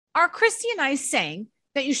are Christy and I saying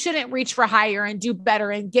that you shouldn't reach for higher and do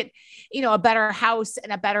better and get, a better house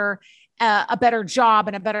and a better job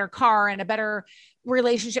and a better car and a better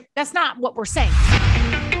relationship? That's not what we're saying.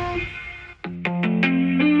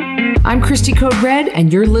 I'm Christy Code Red,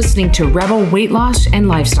 and you're listening to Rebel Weight Loss and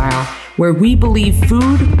Lifestyle, where we believe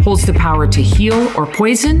food holds the power to heal or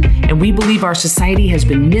poison, and we believe our society has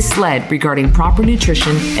been misled regarding proper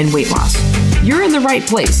nutrition and weight loss. You're in the right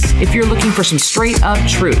place if you're looking for some straight up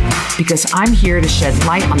truth, because I'm here to shed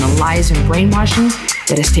light on the lies and brainwashing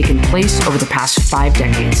that has taken place over the past 5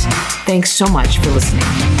 decades. Thanks so much for listening.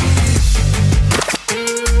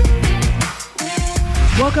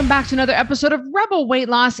 Welcome back to another episode of Rebel Weight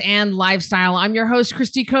Loss and Lifestyle. I'm your host,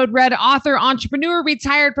 Christy Code Red, author, entrepreneur,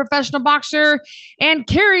 retired professional boxer. And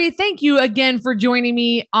Carrie, thank you again for joining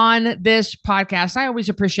me on this podcast. I always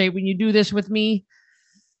appreciate when you do this with me.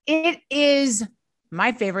 It is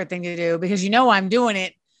my favorite thing to do because I'm doing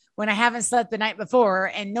it when I haven't slept the night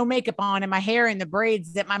before and no makeup on and my hair in the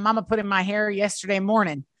braids that my mama put in my hair yesterday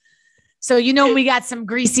morning. So, we got some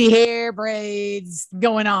greasy hair braids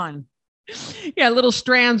going on. Yeah, little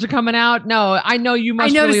strands are coming out. No, I know you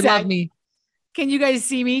must really love me. Can you guys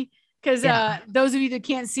see me? Because those of you that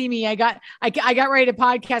can't see me, I got ready to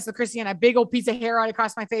podcast with Christy and a big old piece of hair right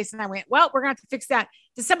across my face. And I went, well, we're going to have to fix that.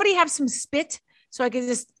 Does somebody have some spit so I can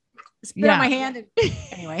just spit on my hand?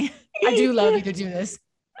 Anyway, I do love you to do this.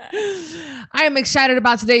 I am excited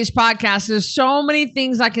about today's podcast. There's so many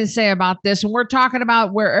things I can say about this. And we're talking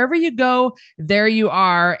about wherever you go, there you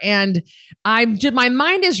are. And my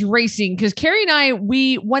mind is racing because Carrie and I,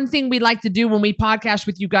 one thing we like to do when we podcast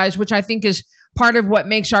with you guys, which I think is part of what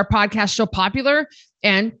makes our podcast so popular.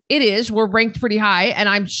 And we're ranked pretty high. And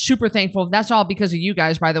I'm super thankful. That's all because of you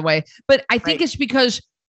guys, by the way. But I think it's because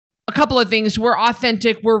a couple of things. We're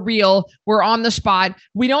authentic. We're real. We're on the spot.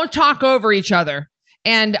 We don't talk over each other.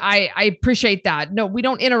 And I appreciate that. No, we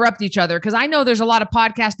don't interrupt each other because I know there's a lot of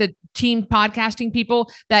team podcasting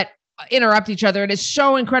people that interrupt each other, and it's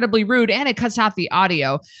so incredibly rude and it cuts out the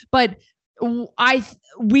audio. But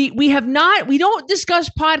we don't discuss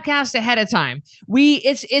podcasts ahead of time.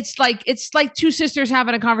 It's like two sisters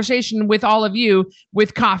having a conversation with all of you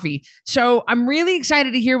with coffee. So I'm really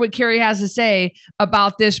excited to hear what Carrie has to say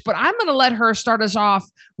about this, but I'm going to let her start us off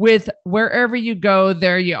with wherever you go,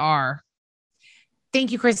 there you are.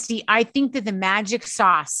 Thank you, Christy. I think that the magic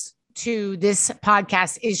sauce to this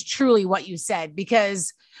podcast is truly what you said,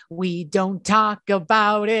 because we don't talk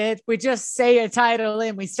about it. We just say a title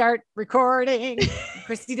and we start recording.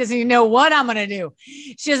 Christy doesn't even know what I'm going to do.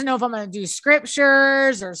 She doesn't know if I'm going to do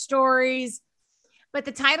scriptures or stories. But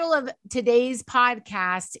the title of today's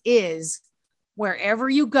podcast is Wherever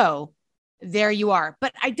You Go, There You Are.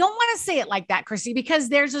 But I don't want to say it like that, Christy, because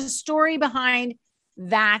there's a story behind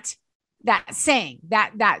that saying,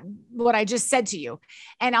 that what I just said to you.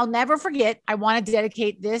 And I'll never forget, I want to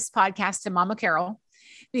dedicate this podcast to Mama Carol,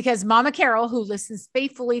 because Mama Carol, who listens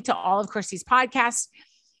faithfully to all of Christy's podcasts,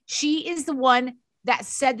 she is the one that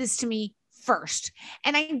said this to me first.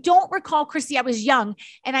 And I don't recall, Christy, I was young,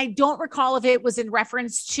 and I don't recall if it was in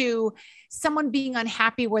reference to someone being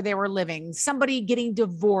unhappy where they were living, somebody getting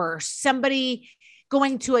divorced, somebody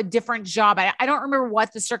going to a different job. I don't remember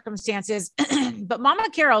what the circumstances, but Mama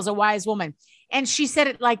Carol's a wise woman. And she said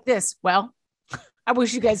it like this. Well, I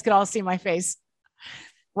wish you guys could all see my face.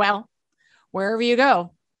 Well, wherever you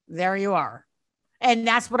go, there you are. And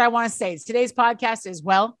that's what I want to say. Today's podcast is,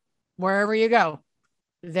 well, wherever you go,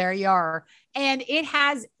 there you are. And it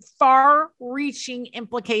has far-reaching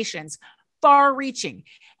implications, far-reaching.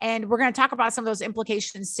 And we're going to talk about some of those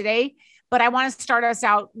implications today. But I want to start us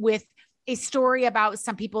out with a story about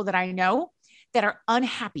some people that I know that are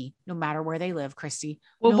unhappy no matter where they live, Christy.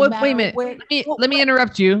 Well, wait a minute. Let me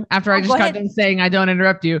interrupt you after I just got done saying I don't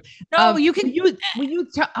interrupt you. No, you can.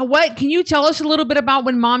 Can you tell us a little bit about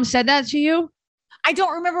when Mom said that to you? I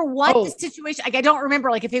don't remember what the situation. Like, I don't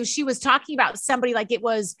remember, like, if she was talking about somebody, like it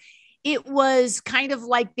was kind of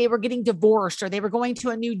like they were getting divorced or they were going to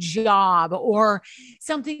a new job or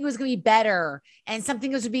something was going to be better and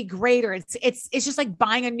something was going to be greater. It's just like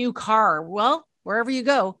buying a new car. Well, wherever you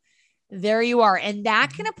go, there you are. And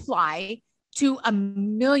that can apply to a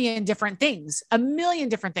million different things.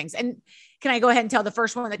 And can I go ahead and tell the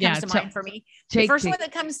first one that comes to mind for me? The first one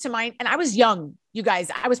that comes to mind, and I was young, you guys,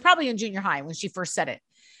 I was probably in junior high when she first said it.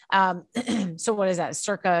 So what is that?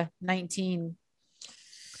 Circa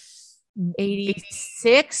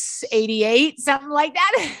 1986, 88, something like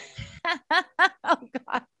that. Oh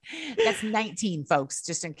God. That's 19, folks,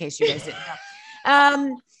 just in case you guys didn't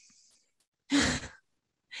know.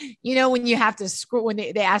 You know, when you have to scroll, when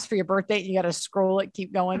they ask for your birthday, you got to scroll it,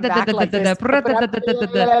 keep going back like this. It's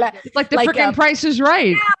like the freaking Price is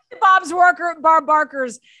Right. Yeah, Bob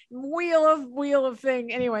Barker's wheel of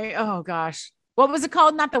thing. Anyway, oh gosh. What was it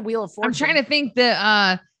called? Not the Wheel of Fortune. I'm trying to think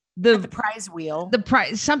the prize wheel. The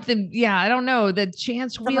prize something. Yeah, I don't know. The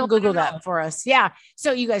chance wheel. Google that for us. Yeah.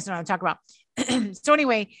 So you guys know what I'm talking about. So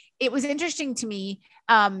anyway, it was interesting to me.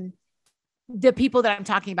 The people that I'm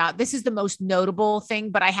talking about, this is the most notable thing,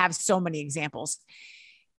 but I have so many examples.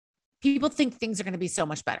 People think things are going to be so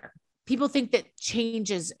much better. People think that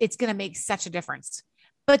it's going to make such a difference.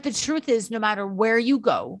 But the truth is, no matter where you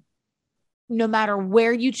go, no matter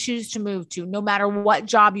where you choose to move to, no matter what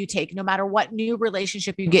job you take, no matter what new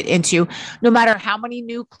relationship you get into, no matter how many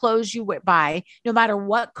new clothes you buy, no matter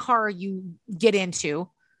what car you get into,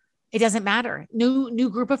 it doesn't matter. New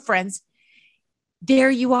group of friends,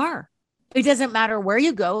 there you are. It doesn't matter where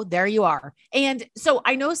you go, there you are. And so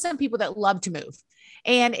I know some people that love to move.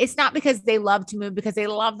 And it's not because they love to move because they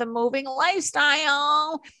love the moving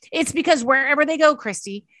lifestyle. It's because wherever they go,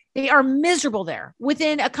 Christy, they are miserable there.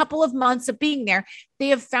 Within a couple of months of being there, they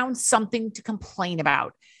have found something to complain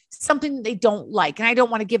about, something they don't like. And I don't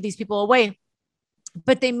want to give these people away,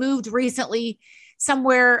 but they moved recently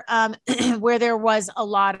somewhere where there was a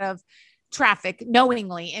lot of traffic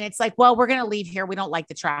knowingly. And it's like, well, we're going to leave here. We don't like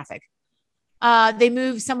the traffic. They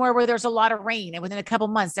moved somewhere where there's a lot of rain, and within a couple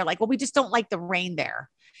months, they're like, well, we just don't like the rain there.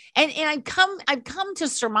 And I've come to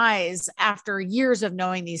surmise after years of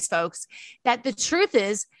knowing these folks that the truth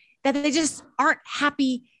is that they just aren't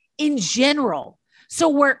happy in general. So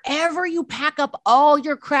wherever you pack up all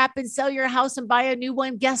your crap and sell your house and buy a new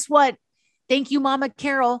one, guess what? Thank you, Mama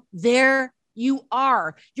Carol. There you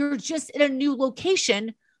are. You're just in a new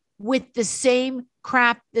location with the same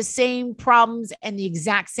crap, the same problems, and the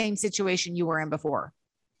exact same situation you were in before.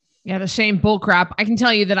 Yeah, the same bull crap. I can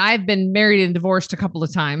tell you that I've been married and divorced a couple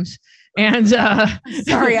of times. And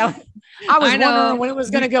sorry, I was wondering when it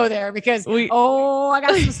was going to go there because I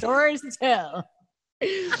got some stories to tell.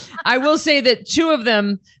 I will say that two of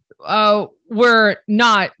them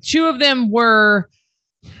were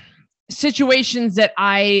situations that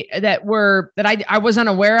I was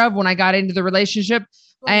unaware of when I got into the relationship.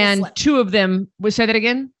 And two of them, say that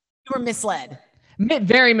again? You were misled.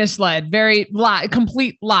 Very misled,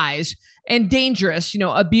 complete lies and dangerous,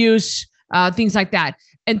 abuse, things like that.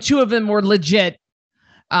 And two of them were legit.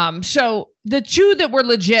 So the two that were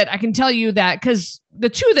legit, I can tell you that because the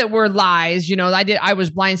two that were lies, I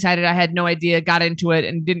was blindsided. I had no idea, got into it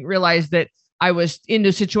and didn't realize that I was in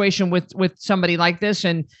a situation with somebody like this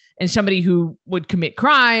and somebody who would commit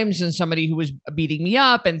crimes and somebody who was beating me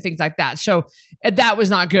up and things like that. So that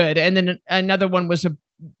was not good. And then another one was a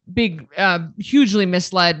big, hugely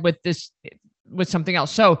misled with something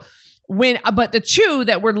else. So but the two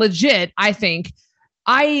that were legit, I think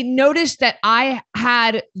I noticed that I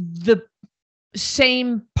had the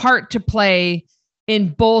same part to play in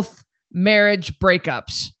both marriage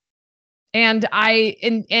breakups. And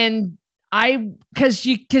because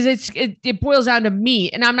it boils down to me,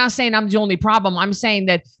 and I'm not saying I'm the only problem. I'm saying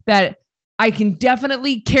that I can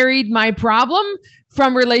definitely carried my problem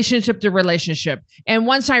from relationship to relationship. And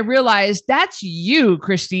once I realized that's you,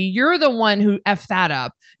 Christy, you're the one who effed that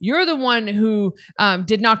up. You're the one who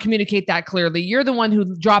did not communicate that clearly. You're the one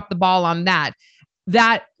who dropped the ball on that.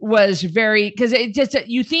 That was because it just,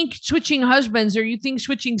 you think switching husbands, or you think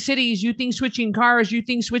switching cities, you think switching cars, you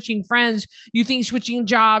think switching friends, you think switching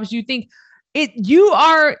jobs, you think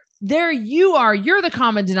you're the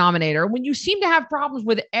common denominator. When you seem to have problems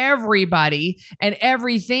with everybody and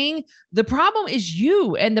everything, the problem is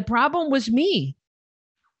you and the problem was me.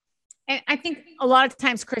 And I think a lot of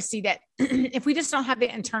times, Christy, that if we just don't have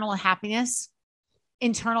the internal happiness,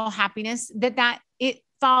 that it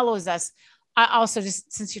follows us. I also,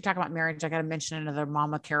 just since you're talking about marriage, I got to mention another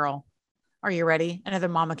Mama Carol. Are you ready? Another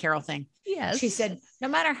Mama Carol thing. Yes. She said, no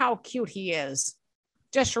matter how cute he is,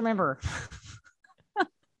 just remember,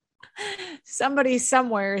 somebody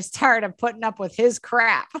somewhere is tired of putting up with his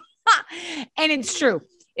crap. And it's true.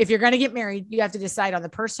 If you're going to get married, you have to decide on the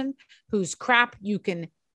person whose crap you can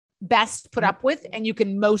best put up with and you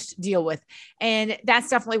can most deal with. And that's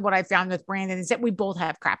definitely what I found with Brandon, is that we both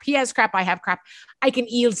have crap. He has crap. I have crap. I can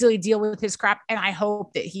easily deal with his crap. And I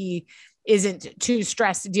hope that he isn't too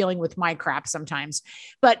stressed dealing with my crap sometimes,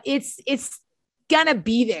 but it's gonna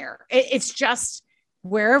be there. It's just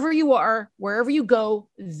wherever you are, wherever you go,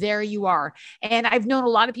 there you are. And I've known a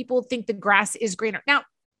lot of people think the grass is greener. Now,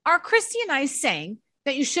 are Christy and I saying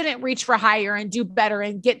that you shouldn't reach for higher and do better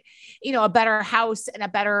and get, a better house and a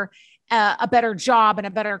better job and a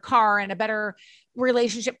better car and a better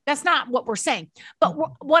relationship. That's not what we're saying. But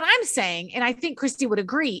what I'm saying, and I think Christy would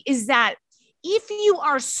agree, is that if you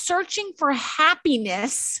are searching for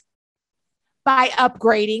happiness by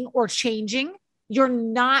upgrading or changing, you're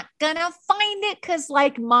not going to find it, because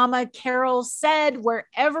like Mama Carol said,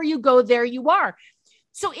 wherever you go, there you are.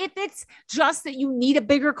 So if it's just that you need a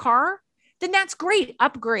bigger car, then that's great,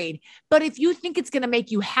 upgrade. But if you think it's going to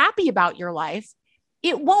make you happy about your life,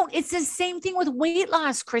 it won't. It's the same thing with weight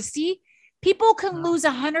loss, Christy. People can lose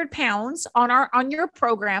 100 pounds on your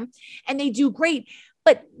program and they do great,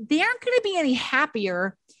 but they aren't going to be any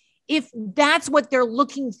happier if that's what they're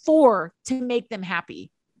looking for to make them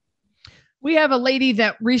happy. We have a lady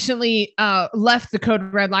that recently left the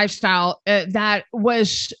Code Red lifestyle that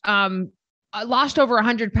was lost over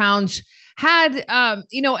 100 pounds, had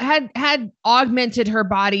augmented her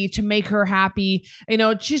body to make her happy,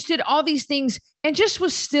 just did all these things and just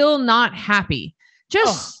was still not happy,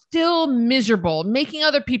 still miserable, making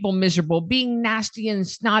other people miserable, being nasty and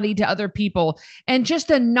snotty to other people, and just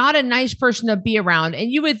not a nice person to be around.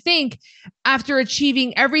 And you would think after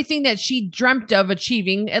achieving everything that she dreamt of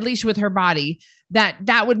achieving, at least with her body,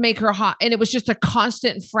 that would make her hot. And it was just a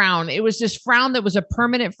constant frown. It was this frown that was a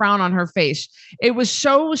permanent frown on her face. It was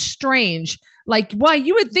so strange. Like, why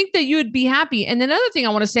you would think that you would be happy. And another thing I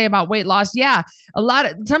want to say about weight loss. Yeah.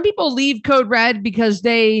 Some people leave Code Red because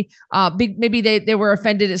they were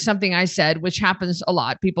offended at something I said, which happens a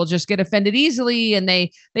lot. People just get offended easily and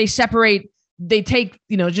they separate. They take,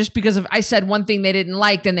 just because of I said one thing they didn't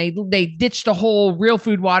like, and they ditched the whole real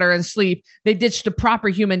food, water, and sleep. They ditched the proper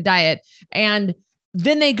human diet, and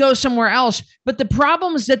then they go somewhere else. But the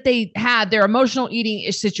problems that they had, their emotional eating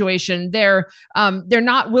situation, they're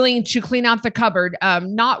not willing to clean out the cupboard,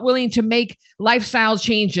 not willing to make lifestyle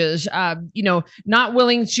changes, not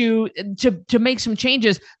willing to make some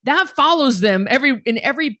changes. That follows them in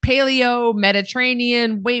every paleo,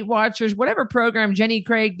 Mediterranean, Weight Watchers, whatever program Jenny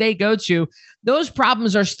Craig they go to. Those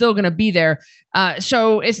problems are still going to be there.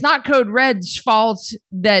 So it's not Code Red's fault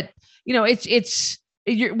that, it's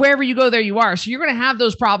wherever you go, there you are. So you're going to have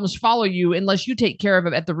those problems follow you unless you take care of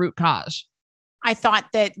it at the root cause. I thought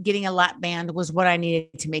that getting a lap band was what I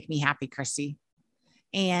needed to make me happy, Christy.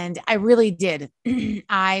 And I really did.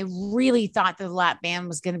 I really thought the lap band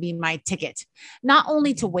was going to be my ticket, not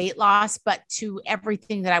only to weight loss, but to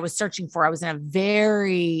everything that I was searching for. I was in a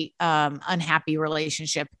very unhappy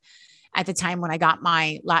relationship at the time when I got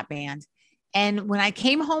my lap band. And when I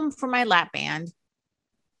came home from my lap band,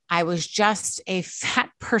 I was just a fat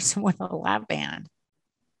person with a lap band.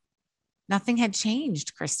 Nothing had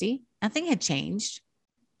changed, Christy. Nothing had changed,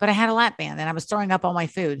 but I had a lap band and I was throwing up all my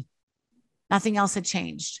food. Nothing else had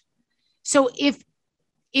changed. So if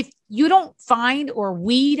you don't find, or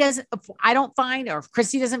I don't find, or if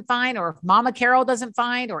Christy doesn't find, or if Mama Carol doesn't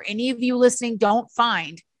find, or any of you listening don't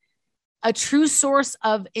find a true source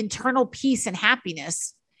of internal peace and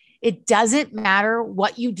happiness, it doesn't matter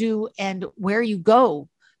what you do and where you go.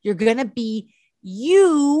 You're going to be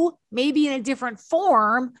you, maybe in a different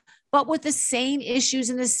form, but with the same issues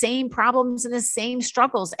and the same problems and the same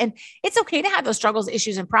struggles. And it's okay to have those struggles,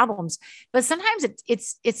 issues, and problems, but sometimes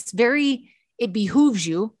it behooves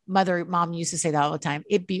you. Mom used to say that all the time.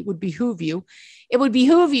 It would behoove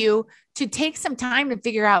you to take some time to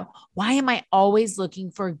figure out, why am I always looking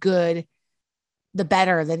for good, the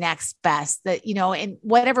better, the next best, in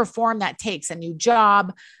whatever form that takes, a new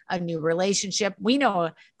job, a new relationship. We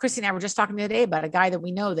know, Christy and I were just talking the other day about a guy that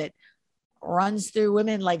we know that runs through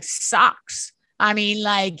women like socks. I mean,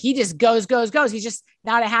 like, he just goes. He's just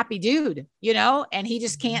not a happy dude, and he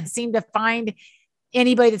just can't seem to find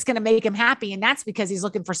anybody that's going to make him happy. And that's because he's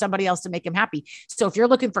looking for somebody else to make him happy. So if you're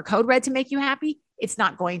looking for Code Red to make you happy, it's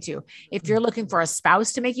not going to. If you're looking for a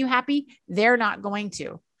spouse to make you happy, they're not going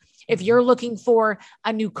to. If you're looking for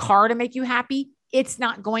a new car to make you happy, it's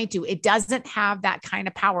not going to. It doesn't have that kind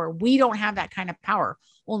of power. We don't have that kind of power.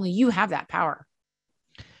 Only you have that power.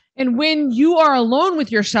 And when you are alone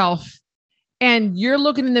with yourself and you're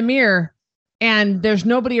looking in the mirror and there's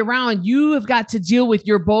nobody around, you have got to deal with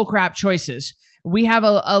your bullcrap choices. We have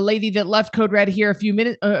a lady that left Code Red here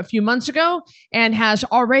a few months ago and has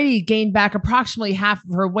already gained back approximately half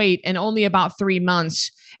of her weight in only about 3 months.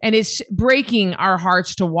 And it's breaking our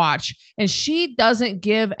hearts to watch. And she doesn't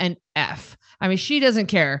give an F. I mean, she doesn't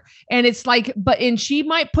care. And it's like, and she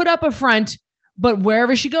might put up a front, but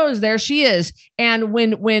wherever she goes, there she is. And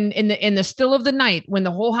when in the still of the night, when the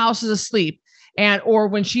whole house is asleep, or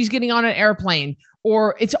when she's getting on an airplane,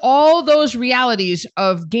 or it's all those realities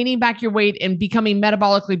of gaining back your weight and becoming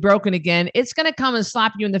metabolically broken again, it's going to come and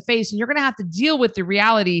slap you in the face, and you're going to have to deal with the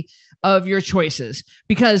reality of your choices,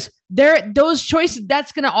 because those choices,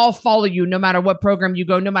 that's going to all follow you no matter what program you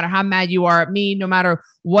go, no matter how mad you are at me, no matter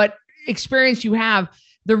what experience you have.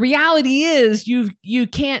 The reality is you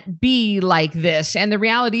can't be like this. And the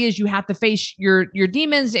reality is you have to face your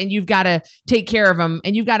demons, and you've got to take care of them,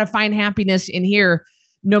 and you've got to find happiness in here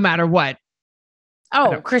no matter what.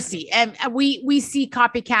 Oh, Christy. And we see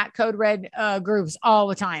copycat Code Red groups all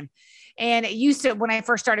the time. And it used to, when I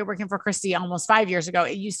first started working for Christy almost 5 years ago,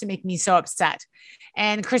 it used to make me so upset.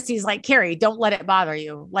 And Christy's like, Carrie, don't let it bother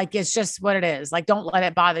you. Like, it's just what it is. Like, don't let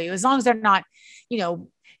it bother you. As long as they're not,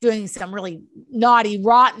 doing some really naughty,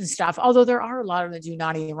 rotten stuff. Although there are a lot of them that do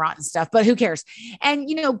naughty and rotten stuff, but who cares? And,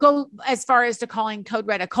 go as far as to calling Code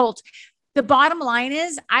Red a cult. The bottom line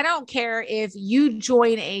is, I don't care if you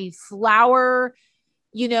join a flower,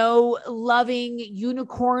 loving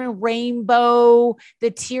unicorn, rainbow, the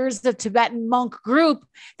Tears of Tibetan Monk group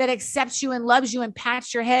that accepts you and loves you and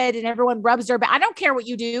pats your head and everyone rubs their back. I don't care what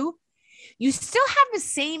you do. You still have the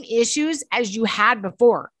same issues as you had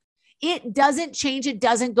before. It doesn't change. It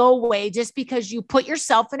doesn't go away just because you put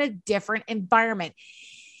yourself in a different environment.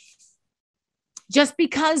 Just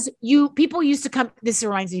because people used to come, this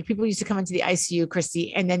reminds me, people used to come into the ICU,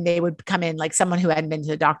 Christy, and then they would come in like someone who hadn't been to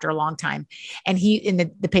the doctor a long time. And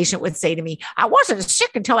the patient would say to me, I wasn't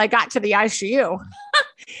sick until I got to the ICU.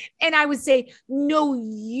 And I would say, no,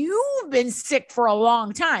 you've been sick for a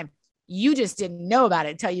long time. You just didn't know about it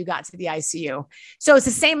until you got to the ICU. So it's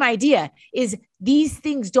the same idea, is these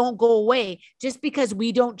things don't go away just because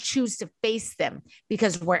we don't choose to face them,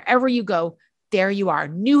 because wherever you go, there you are.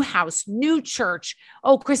 New house, new church.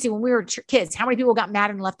 Oh, Christy, when we were kids, how many people got mad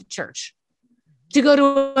and left the church to go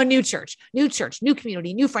to a new church, new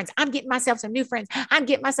community, new friends? I'm getting myself some new friends. I'm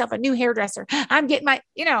getting myself a new hairdresser. I'm getting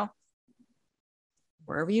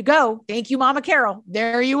wherever you go. Thank you, Mama Carol.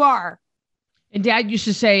 There you are. And Dad used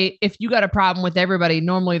to say, if you got a problem with everybody,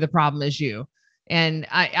 normally the problem is you. And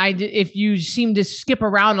if you seem to skip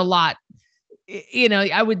around a lot,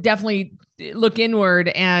 I would definitely look inward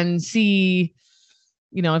and see,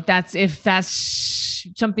 if that's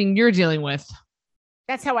something you're dealing with.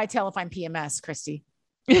 That's how I tell if I'm PMS, Christy.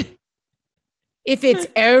 If it's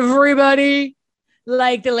everybody,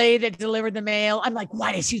 like the lady that delivered the mail, I'm like,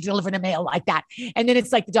 why did she deliver the mail like that? And then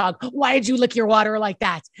it's like the dog, why did you lick your water like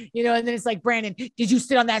that? And then it's like, Brandon, did you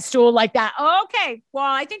sit on that stool like that? Oh, okay. Well,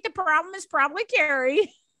 I think the problem is probably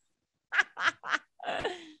Carrie.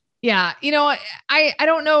 Yeah. I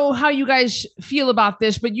don't know how you guys feel about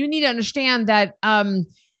this, but you need to understand that,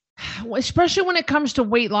 especially when it comes to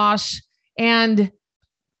weight loss and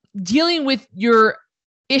dealing with your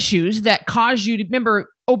issues that cause you to, remember,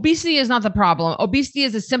 obesity is not the problem. Obesity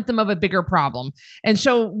is a symptom of a bigger problem. And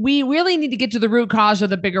so we really need to get to the root cause of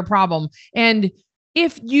the bigger problem. And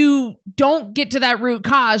if you don't get to that root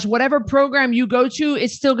cause, whatever program you go to,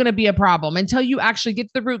 it's still going to be a problem until you actually get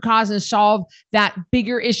to the root cause and solve that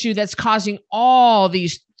bigger issue that's causing all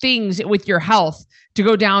these things with your health to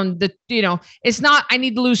go down it's not, I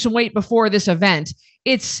need to lose some weight before this event.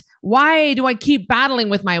 It's, why do I keep battling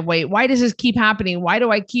with my weight? Why does this keep happening? Why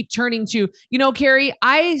do I keep turning to, Carrie,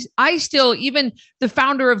 I still, even the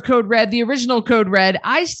founder of Code Red, the original Code Red,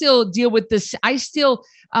 I still deal with this. I still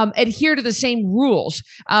adhere to the same rules.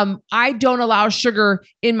 I don't allow sugar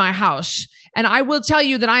in my house. And I will tell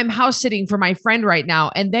you that I'm house sitting for my friend right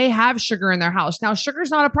now, and they have sugar in their house. Now,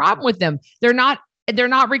 sugar's not a problem with them. They're not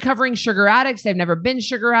recovering sugar addicts. They've never been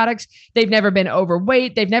sugar addicts. They've never been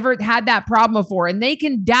overweight. They've never had that problem before. And they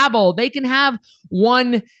can dabble. They can have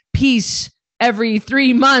one piece every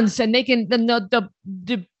 3 months, and they can,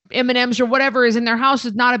 the M&Ms or whatever is in their house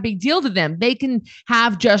is not a big deal to them. They can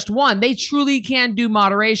have just one. They truly can do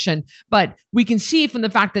moderation, but we can see from the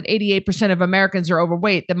fact that 88% of Americans are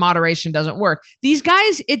overweight that moderation doesn't work. These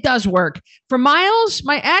guys, it does work. For Miles,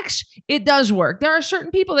 my ex, it does work. There are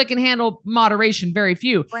certain people that can handle moderation, very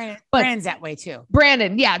few. Brandon's that way too.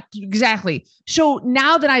 Brandon, yeah, exactly. So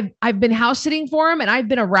now that I've been house sitting for him and I've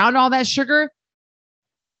been around all that sugar,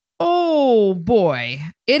 oh boy,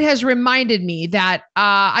 it has reminded me that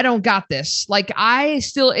I don't got this. Like, I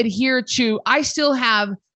still adhere to, I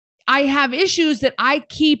have issues that I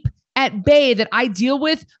keep at bay that I deal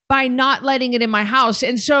with by not letting it in my house.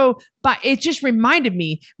 And so, but it just reminded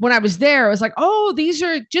me when I was there, I was like, oh, these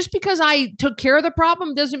are, just because I took care of the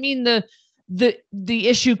problem doesn't mean the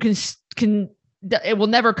issue can it will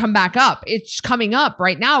never come back up. It's coming up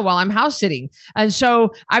right now while I'm house sitting. And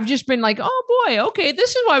so I've just been like, oh boy, okay,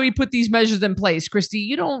 this is why we put these measures in place. Christy,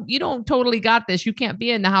 you don't totally got this. You can't be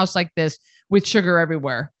in the house like this with sugar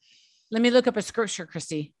everywhere. Let me look up a scripture,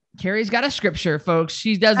 Christy. Carrie's got a scripture, folks.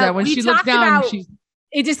 She does that when she looks down.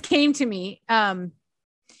 It just came to me. That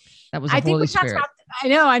was the Holy Spirit. I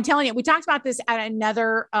know. I'm telling you, we talked about this at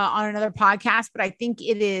another, on another podcast, but I think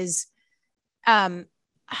it is, I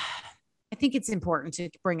think it's important to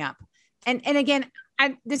bring up. And again,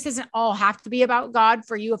 this doesn't all have to be about God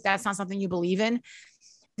for you if that's not something you believe in.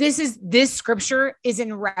 This scripture is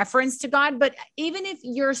in reference to God, but even if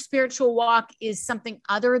your spiritual walk is something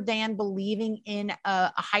other than believing in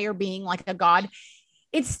a higher being like a God,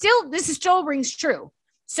 this still rings true.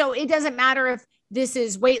 So it doesn't matter if this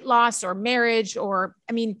is weight loss or marriage, or,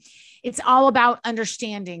 I mean, it's all about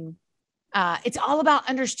understanding. It's all about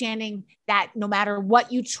understanding that no matter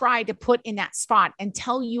what you try to put in that spot,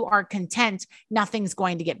 until you are content, nothing's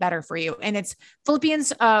going to get better for you. And it's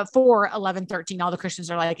Philippians 4:11-13. All the Christians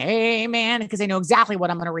are like, hey, man, because they know exactly what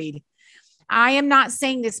I'm going to read. I am not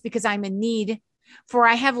saying this because I'm in need, for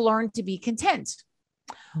I have learned to be content,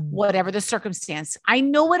 whatever the circumstance. I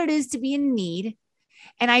know what it is to be in need,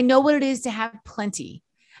 and I know what it is to have plenty.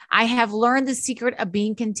 I have learned the secret of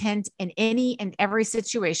being content in any and every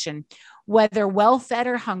situation, whether well-fed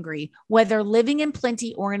or hungry, whether living in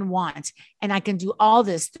plenty or in want. And I can do all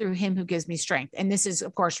this through him who gives me strength. And this is,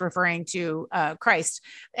 of course, referring to Christ.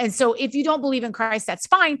 And so if you don't believe in Christ, that's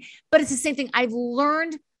fine. But it's the same thing. I've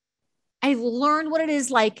learned what it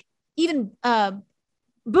is like. Even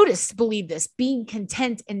Buddhists believe this, being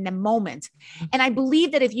content in the moment. And I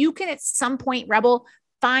believe that if you can at some point, Rebel,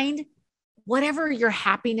 find whatever your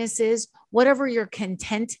happiness is, whatever your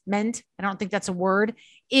contentment, I don't think that's a word,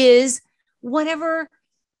 is, whatever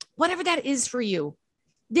that is for you,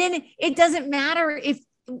 then it doesn't matter if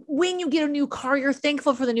when you get a new car, you're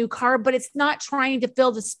thankful for the new car, but it's not trying to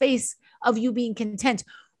fill the space of you being content.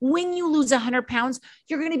 When you lose 100 pounds,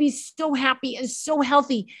 you're going to be so happy and so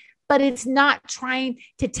healthy, but it's not trying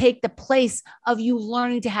to take the place of you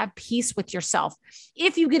learning to have peace with yourself.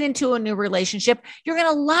 If you get into a new relationship, you're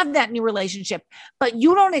going to love that new relationship, but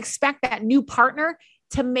you don't expect that new partner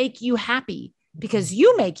to make you happy, because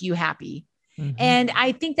you make you happy. Mm-hmm. And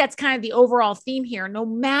I think that's kind of the overall theme here. No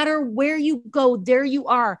matter where you go, there you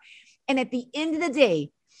are. And at the end of the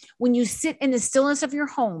day, when you sit in the stillness of your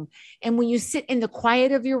home, and when you sit in the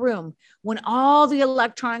quiet of your room, when all the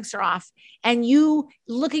electronics are off, and you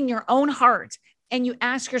look in your own heart and you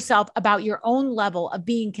ask yourself about your own level of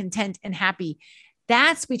being content and happy,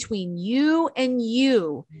 that's between you,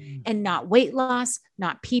 and not weight loss,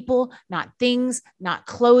 not people, not things, not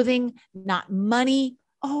clothing, not money.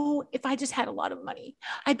 Oh, if I just had a lot of money,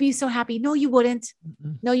 I'd be so happy. No, you wouldn't.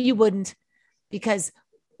 No, you wouldn't. Because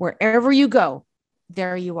wherever you go,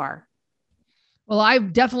 there you are. Well,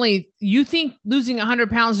 you think losing 100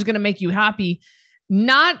 pounds is going to make you happy,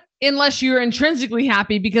 not unless you're intrinsically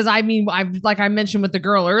happy, because like I mentioned with the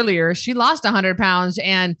girl earlier, she lost 100 pounds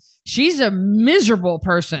and she's a miserable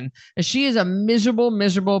person. She is a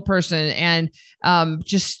miserable person. And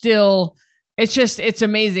it's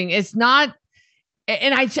amazing. It's not.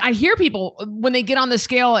 And I hear people when they get on the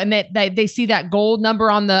scale and they see that gold number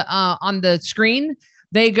on the screen,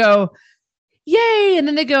 they go, yay. And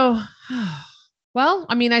then they go, oh, well,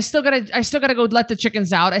 I mean, I still gotta go let the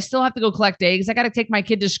chickens out. I still have to go collect eggs. I got to take my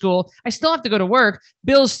kid to school. I still have to go to work.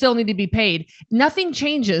 Bills still need to be paid. Nothing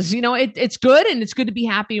changes. It's good, and it's good to be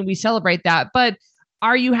happy, and we celebrate that. But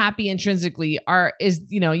are you happy intrinsically?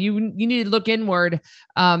 You need to look inward,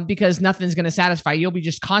 because nothing's going to satisfy you. You'll be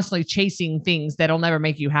just constantly chasing things that'll never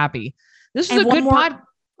make you happy. This is a good pod.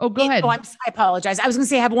 Oh, go ahead. I apologize. I was going to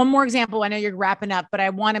say, I have one more example. I know you're wrapping up, but I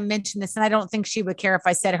want to mention this, and I don't think she would care if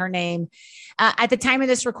I said her name. At the time of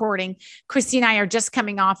this recording, Christy and I are just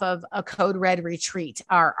coming off of a Code Red retreat,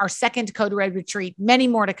 our second Code Red retreat, many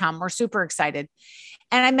more to come. We're super excited.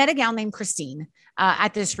 And I met a gal named Christine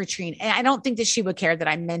at this retreat. And I don't think that she would care that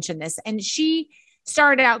I mentioned this. And she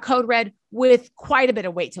started out Code Red with quite a bit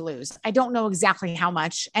of weight to lose. I don't know exactly how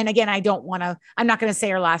much. And again, I'm not going to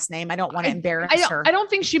say her last name. I don't want to embarrass her. I don't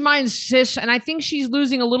think she minds, sis. And I think she's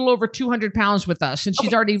losing a little over 200 pounds with us. And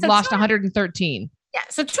she's already lost 113. Yeah.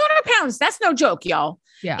 So 200 pounds, that's no joke, y'all.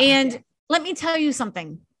 Yeah. And let me tell you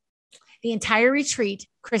something. The entire retreat,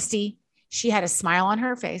 Christy, she had a smile on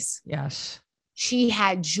her face. Yes. She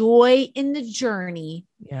had joy in the journey.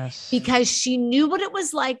 Yes. Because she knew what it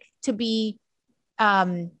was like to be,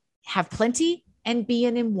 have plenty and be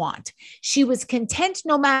in want. She was content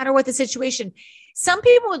no matter what the situation. Some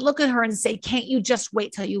people would look at her and say, can't you just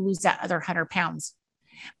wait till you lose that other 100 pounds?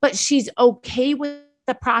 But she's okay with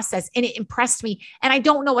the process. And it impressed me. And I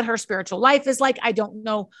don't know what her spiritual life is like. I don't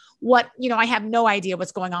know I have no idea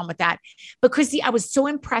what's going on with that. But Christy, I was so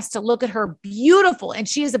impressed to look at her, beautiful. And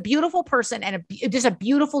she is a beautiful person and just a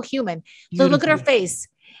beautiful human. So look at her face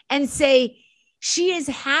and say, she is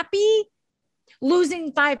happy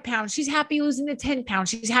losing 5 pounds. She's happy losing the 10 pounds.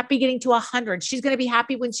 She's happy getting to 100. She's going to be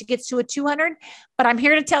happy when she gets to a 200. But I'm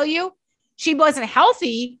here to tell you, she wasn't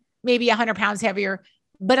healthy, maybe 100 pounds heavier,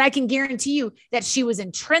 but I can guarantee you that she was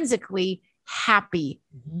intrinsically happy.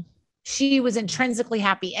 Mm-hmm. She was intrinsically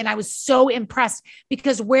happy. And I was so impressed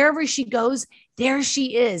because wherever she goes, there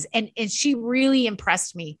she is. And she really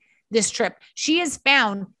impressed me this trip. She has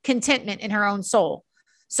found contentment in her own soul.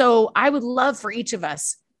 So I would love for each of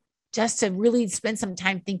us just to really spend some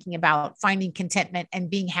time thinking about finding contentment and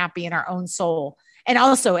being happy in our own soul. And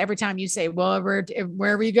also every time you say, well,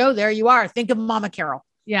 wherever you go, there you are. Think of Mama Carol.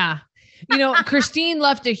 Yeah. You know, Christine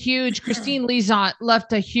Lizotte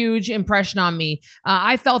left a huge impression on me.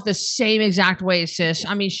 I felt the same exact way, sis.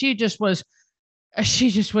 I mean, she was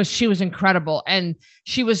incredible. And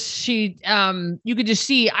you could just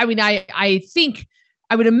see, I mean, I think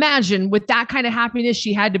I would imagine with that kind of happiness,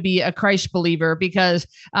 she had to be a Christ believer because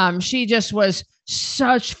she just was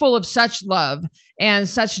full of such love and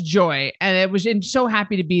such joy. And it was so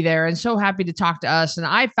happy to be there and so happy to talk to us. And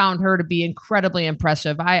I found her to be incredibly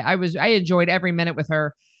impressive. I enjoyed every minute with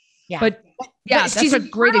her. Yeah. But that's a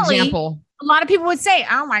great example. A lot of people would say,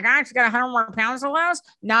 oh my gosh, she got 100 more pounds to lose.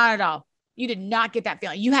 Not at all. You did not get that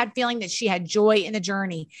feeling. You had feeling that she had joy in the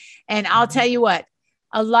journey. And I'll tell you what,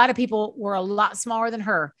 a lot of people were a lot smaller than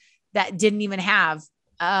her that didn't even have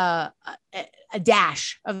a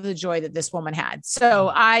dash of the joy that this woman had.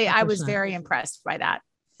 So I was very impressed by that.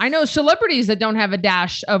 I know celebrities that don't have a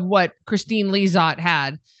dash of what Christine Lizotte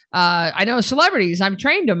had. I know celebrities. I've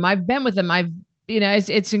trained them. I've been with them.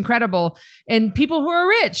 It's incredible. And people who are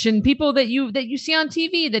rich and people that you see on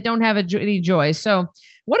TV that don't have any joy. So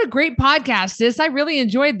what a great podcast this. I really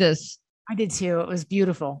enjoyed this. I did too. It was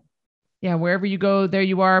beautiful. Yeah, wherever you go, there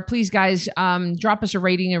you are. Please, guys, drop us a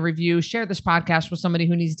rating and review. Share this podcast with somebody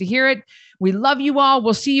who needs to hear it. We love you all.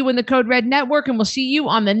 We'll see you in the Code Red Network, and we'll see you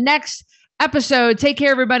on the next episode. Take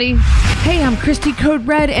care, everybody. Hey, I'm Christy Code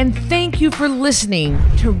Red, and thank you for listening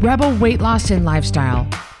to Rebel Weight Loss and Lifestyle.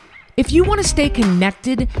 If you want to stay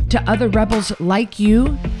connected to other rebels like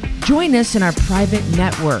you, join us in our private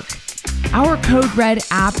network. Our Code Red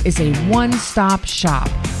app is a one-stop shop,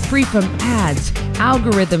 free from ads,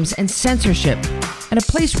 algorithms, and censorship, and a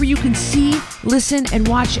place where you can see, listen, and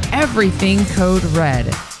watch everything Code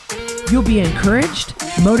Red. You'll be encouraged,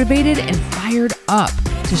 motivated, and fired up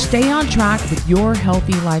to stay on track with your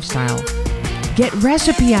healthy lifestyle. Get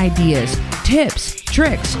recipe ideas, tips,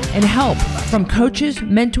 tricks, and help from coaches,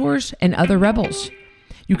 mentors, and other rebels.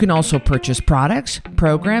 You can also purchase products,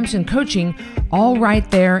 programs, and coaching all right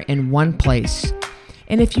there in one place.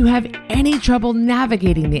 And if you have any trouble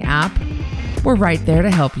navigating the app, we're right there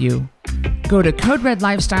to help you. Go to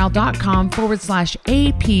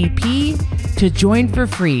coderedlifestyle.com/APP to join for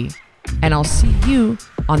free. And I'll see you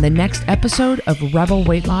on the next episode of Rebel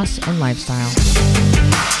Weight Loss and Lifestyle.